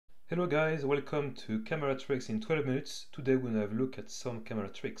Hello guys, welcome to Camera Tricks in 12 minutes. Today we're going to have a look at some camera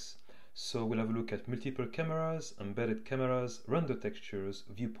tricks. So we'll have a look at multiple cameras, embedded cameras, render textures,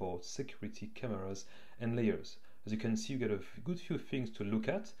 viewports, security cameras, and layers. As you can see, you get a good few things to look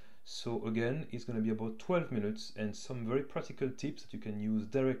at. So again, it's going to be about 12 minutes and some very practical tips that you can use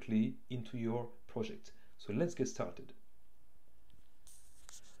directly into your project. So let's get started.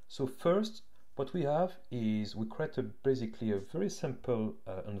 So first, what we have is we create basically a very simple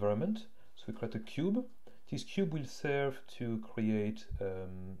environment. So we create a cube. This cube will serve to create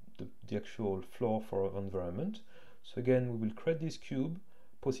the actual floor for our environment. So again, we will create this cube,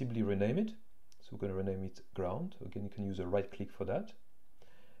 possibly rename it. So we're going to rename it ground. Again, you can use a right click for that.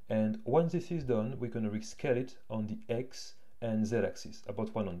 And once this is done, we're going to rescale it on the X and Z axis,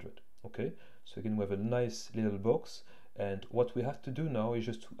 about 100. Okay, so again, we have a nice little box. And what we have to do now is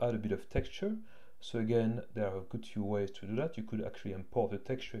just to add a bit of texture. So again, there are a good few ways to do that. You could actually import the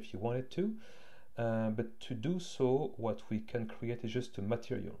texture if you wanted to. But to do so, what we can create is just a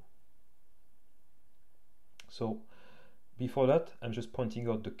material. So before that, I'm just pointing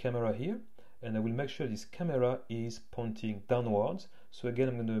out the camera here. And I will make sure this camera is pointing downwards. So again,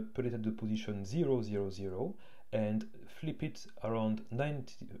 I'm going to put it at the position 0, 0, 0. And flip it around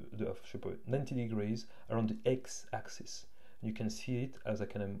 90 degrees around the x-axis. You can see it as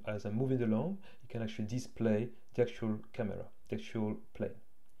I'm moving along. You can actually display the actual camera, the actual plane.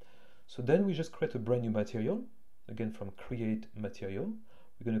 So then we just create a brand new material. Again, from create material,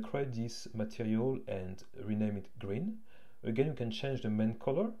 we're going to create this material and rename it green. Again, you can change the main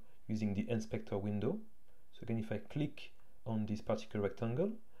color using the inspector window. So again, if I click on this particular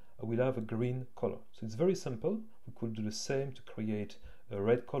rectangle, I will have a green color. So it's very simple. We could do the same to create a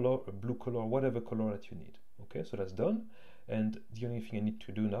red color, a blue color, whatever color that you need. Okay, so that's done. And the only thing I need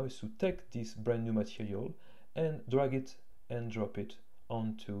to do now is to take this brand new material and drag it and drop it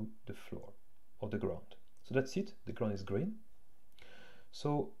onto the floor or the ground. So that's it. The ground is green.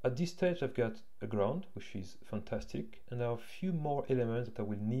 So at this stage, I've got a ground, which is fantastic. And there are a few more elements that I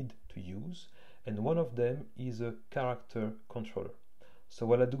will need to use. And one of them is a character controller. So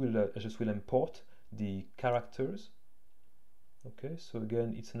what I do is I just will import the characters. Okay, so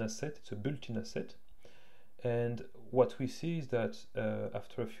again, it's an asset, it's a built-in asset. And what we see is that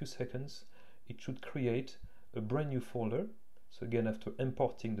after a few seconds, it should create a brand new folder. So again, after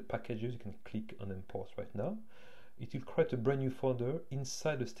importing the packages, you can click on import right now. It will create a brand new folder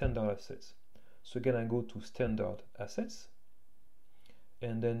inside the standard assets. So again, I go to standard assets.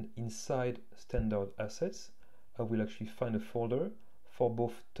 And then inside standard assets, I will actually find a folder for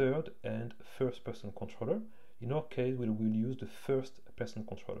both third and first person controller. In our case, we will use the first person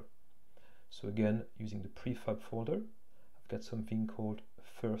controller. So again, using the prefab folder, I've got something called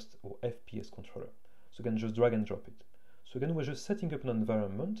first or FPS controller. So again, just drag and drop it. So again, we're just setting up an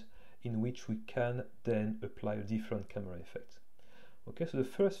environment in which we can then apply different camera effects. Okay, so the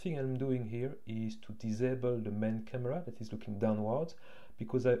first thing I'm doing here is to disable the main camera that is looking downwards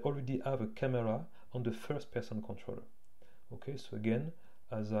because I already have a camera on the first person controller. Okay, so again,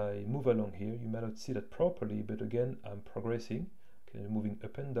 as I move along here, you might not see that properly, but again, I'm progressing, okay, moving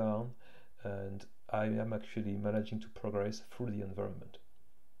up and down, and I am actually managing to progress through the environment.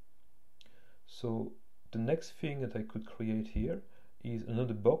 So the next thing that I could create here is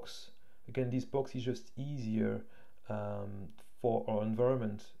another box. Again, this box is just easier for our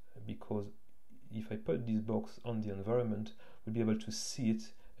environment because if I put this box on the environment, we'll be able to see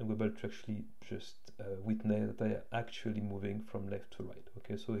it and we're able to actually just witness that they are actually moving from left to right.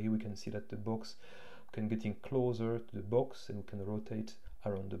 Okay, so here we can see that the box can getting closer to the box and we can rotate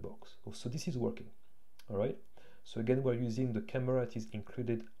around the box. So this is working. All right. So again, we're using the camera that is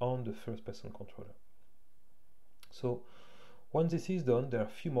included on the first person controller. So once this is done, there are a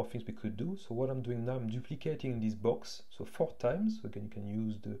few more things we could do. So what I'm doing now, I'm duplicating this box. So 4 times. So again, you can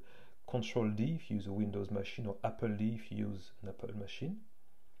use the Control D if you use a Windows machine or Apple D if you use an Apple machine.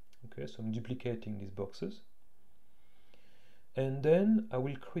 Okay, so I'm duplicating these boxes. And then I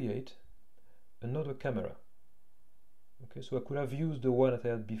will create another camera. Okay, so I could have used the one that I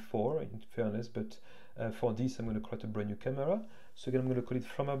had before, in fairness, but for this I'm going to create a brand new camera. So again, I'm going to call it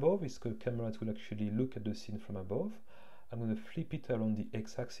from above. It's a camera that will actually look at the scene from above. I'm going to flip it around the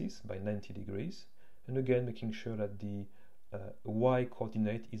x-axis by 90 degrees. And again, making sure that the y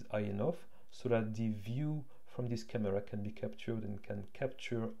coordinate is high enough so that the view from this camera can be captured and can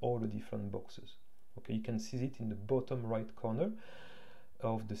capture all the different boxes. Okay, you can see it in the bottom right corner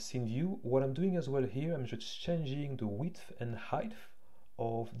of the scene view. What I'm doing as well here, I'm just changing the width and height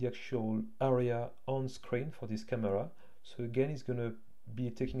of the actual area on screen for this camera. So again, it's going to be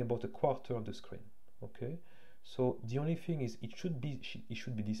taking about a quarter of the screen. Okay, So the only thing is it should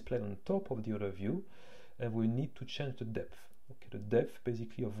be displayed on top of the other view, and we need to change the depth. Okay, the depth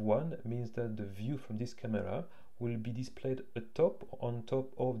basically of 1 means that the view from this camera will be displayed atop or on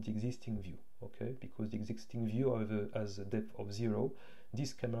top of the existing view. Okay, because the existing view has a depth of 0,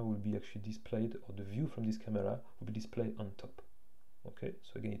 this camera will be actually displayed, or the view from this camera will be displayed on top. Okay,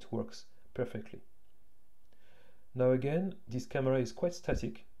 so again it works perfectly. Now again, this camera is quite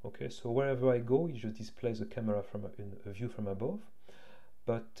static. Okay, so wherever I go, it just displays a camera from a view from above.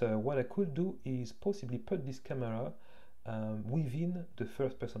 But what I could do is possibly put this camera within the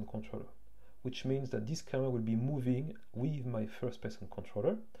first-person controller, which means that this camera will be moving with my first-person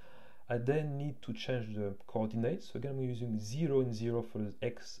controller. I then need to change the coordinates. So again, I'm using 0 and 0 for the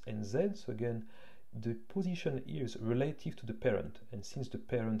X and Z. So again, the position here is relative to the parent. And since the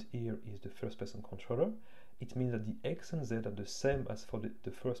parent here is the first-person controller, it means that the X and Z are the same as for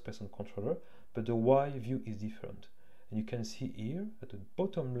the first-person controller, but the Y view is different. And you can see here at the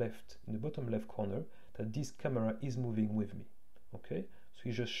bottom left, in the bottom left corner, that this camera is moving with me. Okay, so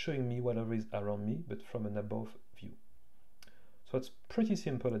it's just showing me whatever is around me, but from an above view. So it's pretty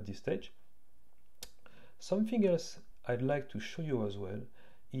simple at this stage. Something else I'd like to show you as well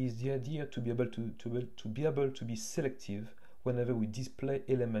is the idea to be able to be selective whenever we display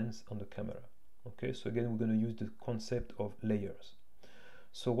elements on the camera. Okay, so again, we're going to use the concept of layers.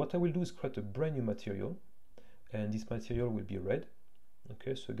 So what I will do is create a brand new material, and this material will be red.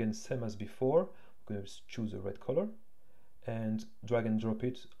 Okay, so again, same as before, we're going to choose a red color and drag and drop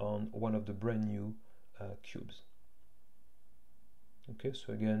it on one of the brand new cubes. Okay,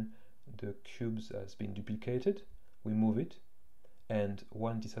 so again, the cubes has been duplicated, we move it, and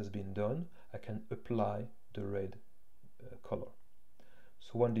once this has been done, I can apply the red color.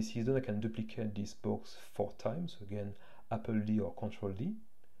 So when this is done, I can duplicate this box 4 times. So again, Apple D or Control D.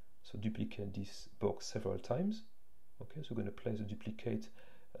 So duplicate this box several times. Okay, so we're going to place the duplicate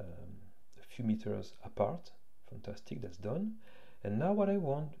a few meters apart. Fantastic, that's done. And now what I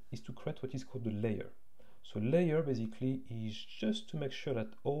want is to create what is called a layer. So layer basically is just to make sure that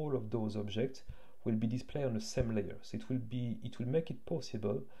all of those objects will be displayed on the same layer. So it will make it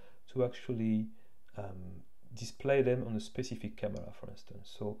possible to actually display them on a specific camera, for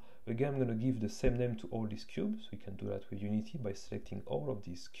instance. So again, I'm going to give the same name to all these cubes. We can do that with Unity by selecting all of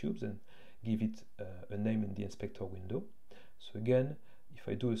these cubes and give it a name in the inspector window. So again, if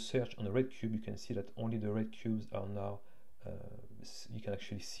I do a search on a red cube, you can see that only the red cubes are now, you can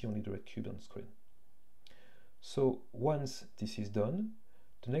actually see only the red cube on screen. So once this is done,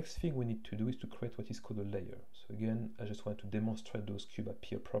 the next thing we need to do is to create what is called a layer. So again, I just want to demonstrate those cubes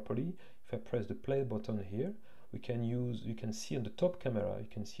appear properly. If I press the play button here, you can see on the top camera, you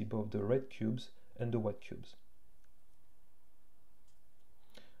can see both the red cubes and the white cubes.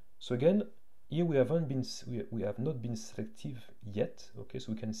 So again, here we have not been selective yet. Okay,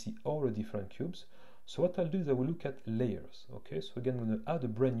 so we can see all the different cubes. So what I'll do is I will look at layers. Okay, so again, I'm going to add a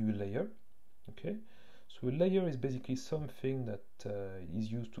brand new layer. Okay, so a layer is basically something that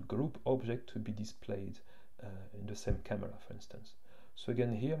is used to group objects to be displayed in the same camera, for instance. So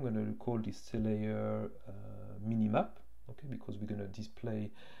again, here I'm going to call this layer minimap, okay, because we're going to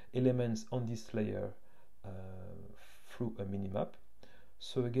display elements on this layer through a minimap.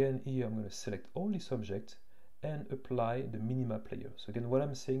 So again, here I'm going to select all these objects and apply the minimap layer. So again, what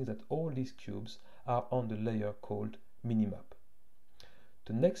I'm saying is that all these cubes are on the layer called minimap.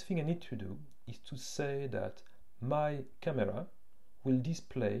 The next thing I need to do is to say that my camera will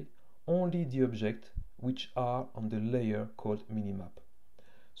display only the objects which are on the layer called minimap.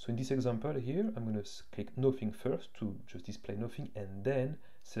 So in this example here, I'm going to click nothing first to just display nothing and then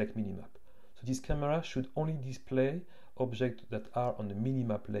select minimap. So this camera should only display objects that are on the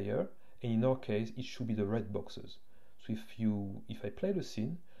minimap layer, and in our case, it should be the red boxes. So if I play the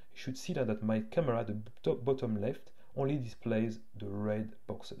scene, you should see that my camera at the bottom left only displays the red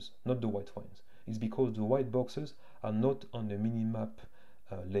boxes, not the white ones. It's because the white boxes are not on the minimap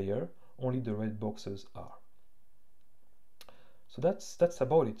layer, only the red boxes are. So that's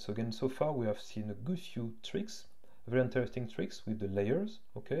about it. So again, so far we have seen a good few tricks, very interesting tricks with the layers,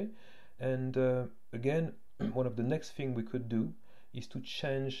 okay? And again, one of the next thing we could do is to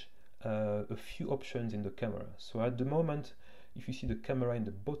change a few options in the camera. So at the moment, if you see the camera in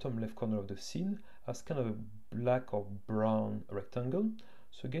the bottom left corner of the scene has kind of a black or brown rectangle.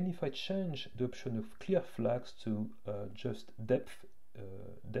 So again, if I change the option of clear flags to just depth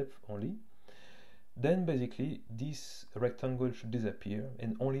only, then basically this rectangle should disappear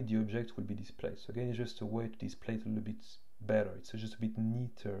and only the object will be displayed. So again, it's just a way to display it a little bit better. It's just a bit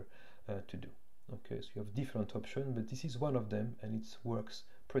neater to do. Okay, so you have different options, but this is one of them and it works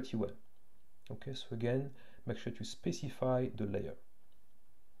pretty well. Okay, so again, make sure to specify the layer.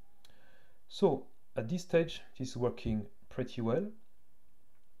 So at this stage, it is working pretty well.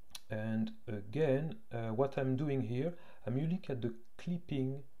 And again, what I'm doing here, I'm looking at the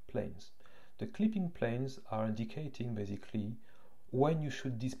clipping planes. The clipping planes are indicating basically when you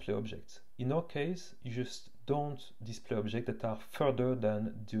should display objects. In our case, you just don't display objects that are further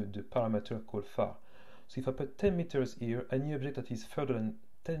than the parameter called far. So if I put 10 meters here, any object that is further than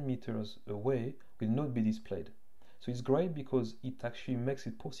 10 meters away will not be displayed. So it's great because it actually makes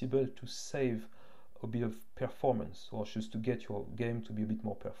it possible to save a bit of performance, or just to get your game to be a bit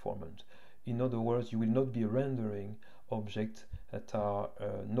more performant. In other words, you will not be rendering objects that are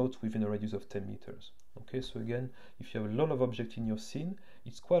not within a radius of 10 meters. Okay, so again, if you have a lot of objects in your scene,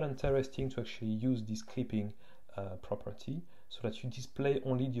 it's quite interesting to actually use this clipping property so that you display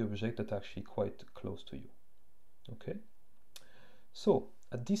only the objects that are actually quite close to you. Okay, so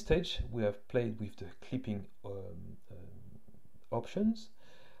at this stage, we have played with the clipping options.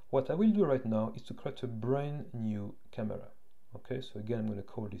 What I will do right now is to create a brand new camera. Okay, so again, I'm going to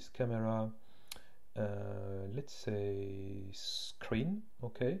call this camera, let's say screen.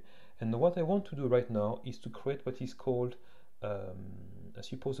 Okay, and what I want to do right now is to create what is called, I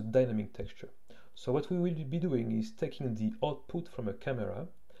suppose, a dynamic texture. So what we will be doing is taking the output from a camera,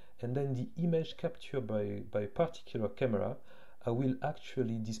 and then the image captured by a particular camera, I will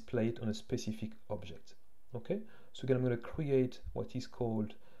actually display it on a specific object. Okay, so again, I'm going to create what is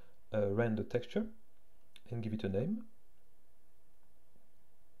called render texture and give it a name.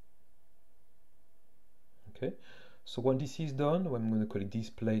 Okay, so when this is done, I'm going to call it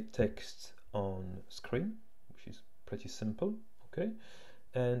display text on screen, which is pretty simple. Okay,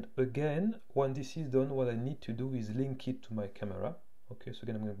 and again, when this is done, what I need to do is link it to my camera. Okay, so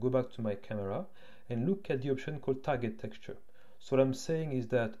again, I'm going to go back to my camera and look at the option called target texture. So what I'm saying is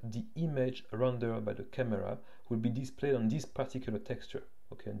that the image rendered by the camera will be displayed on this particular texture.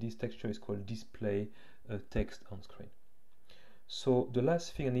 Okay, and this texture is called display text on screen. So the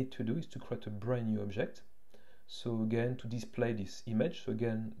last thing I need to do is to create a brand new object. So again, to display this image, so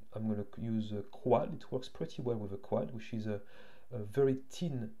again, I'm going to use a quad. It works pretty well with a quad, which is a very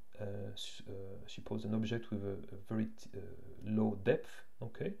thin, suppose an object with a very low depth.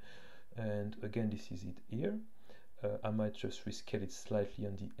 Okay, and again, this is it here. I might just rescale it slightly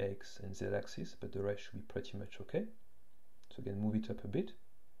on the X and Z axis, but the rest should be pretty much okay. So again, move it up a bit,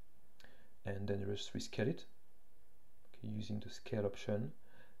 and then just rescale it, okay, using the scale option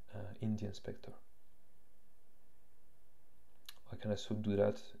in the inspector. I can also do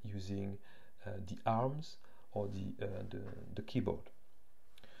that using the arms or the keyboard.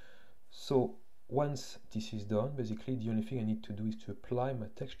 So once this is done, basically the only thing I need to do is to apply my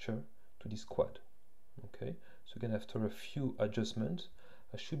texture to this quad. Okay, so again, after a few adjustments,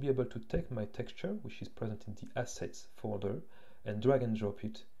 I should be able to take my texture, which is present in the assets folder, and drag and drop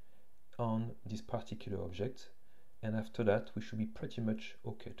it on this particular object, and after that we should be pretty much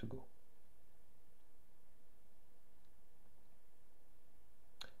okay to go.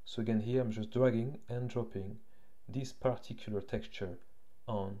 So again, here I'm just dragging and dropping this particular texture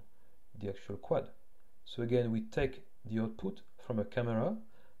on the actual quad. So again, we take the output from a camera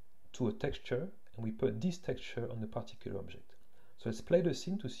to a texture, and we put this texture on the particular object. So let's play the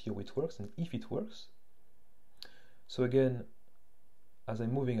scene to see how it works and if it works. So again, as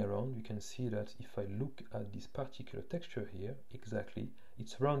I'm moving around, you can see that if I look at this particular texture here, exactly,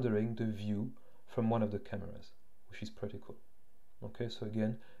 it's rendering the view from one of the cameras, which is pretty cool. Okay, so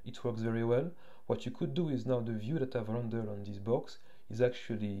again, it works very well. What you could do is now the view that I've rendered on this box is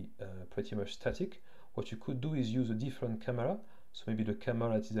actually pretty much static. What you could do is use a different camera. So maybe the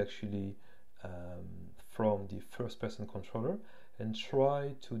camera that is actually from the first-person controller, and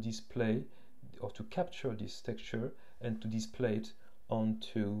try to display or to capture this texture and to display it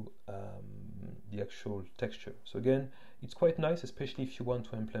onto the actual texture. So again, it's quite nice, especially if you want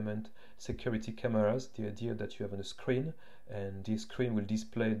to implement security cameras, the idea that you have on a screen and this screen will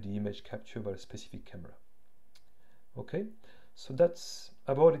display the image captured by a specific camera. Okay, so that's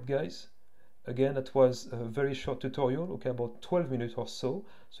about it, guys. Again, that was a very short tutorial, okay, about 12 minutes or so.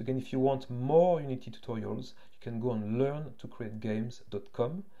 So again, if you want more Unity tutorials, you can go on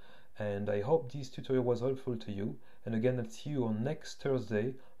learntocreategames.com, and I hope this tutorial was helpful to you. And again, I'll see you on next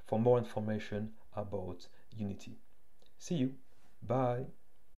Thursday for more information about Unity. See you. Bye.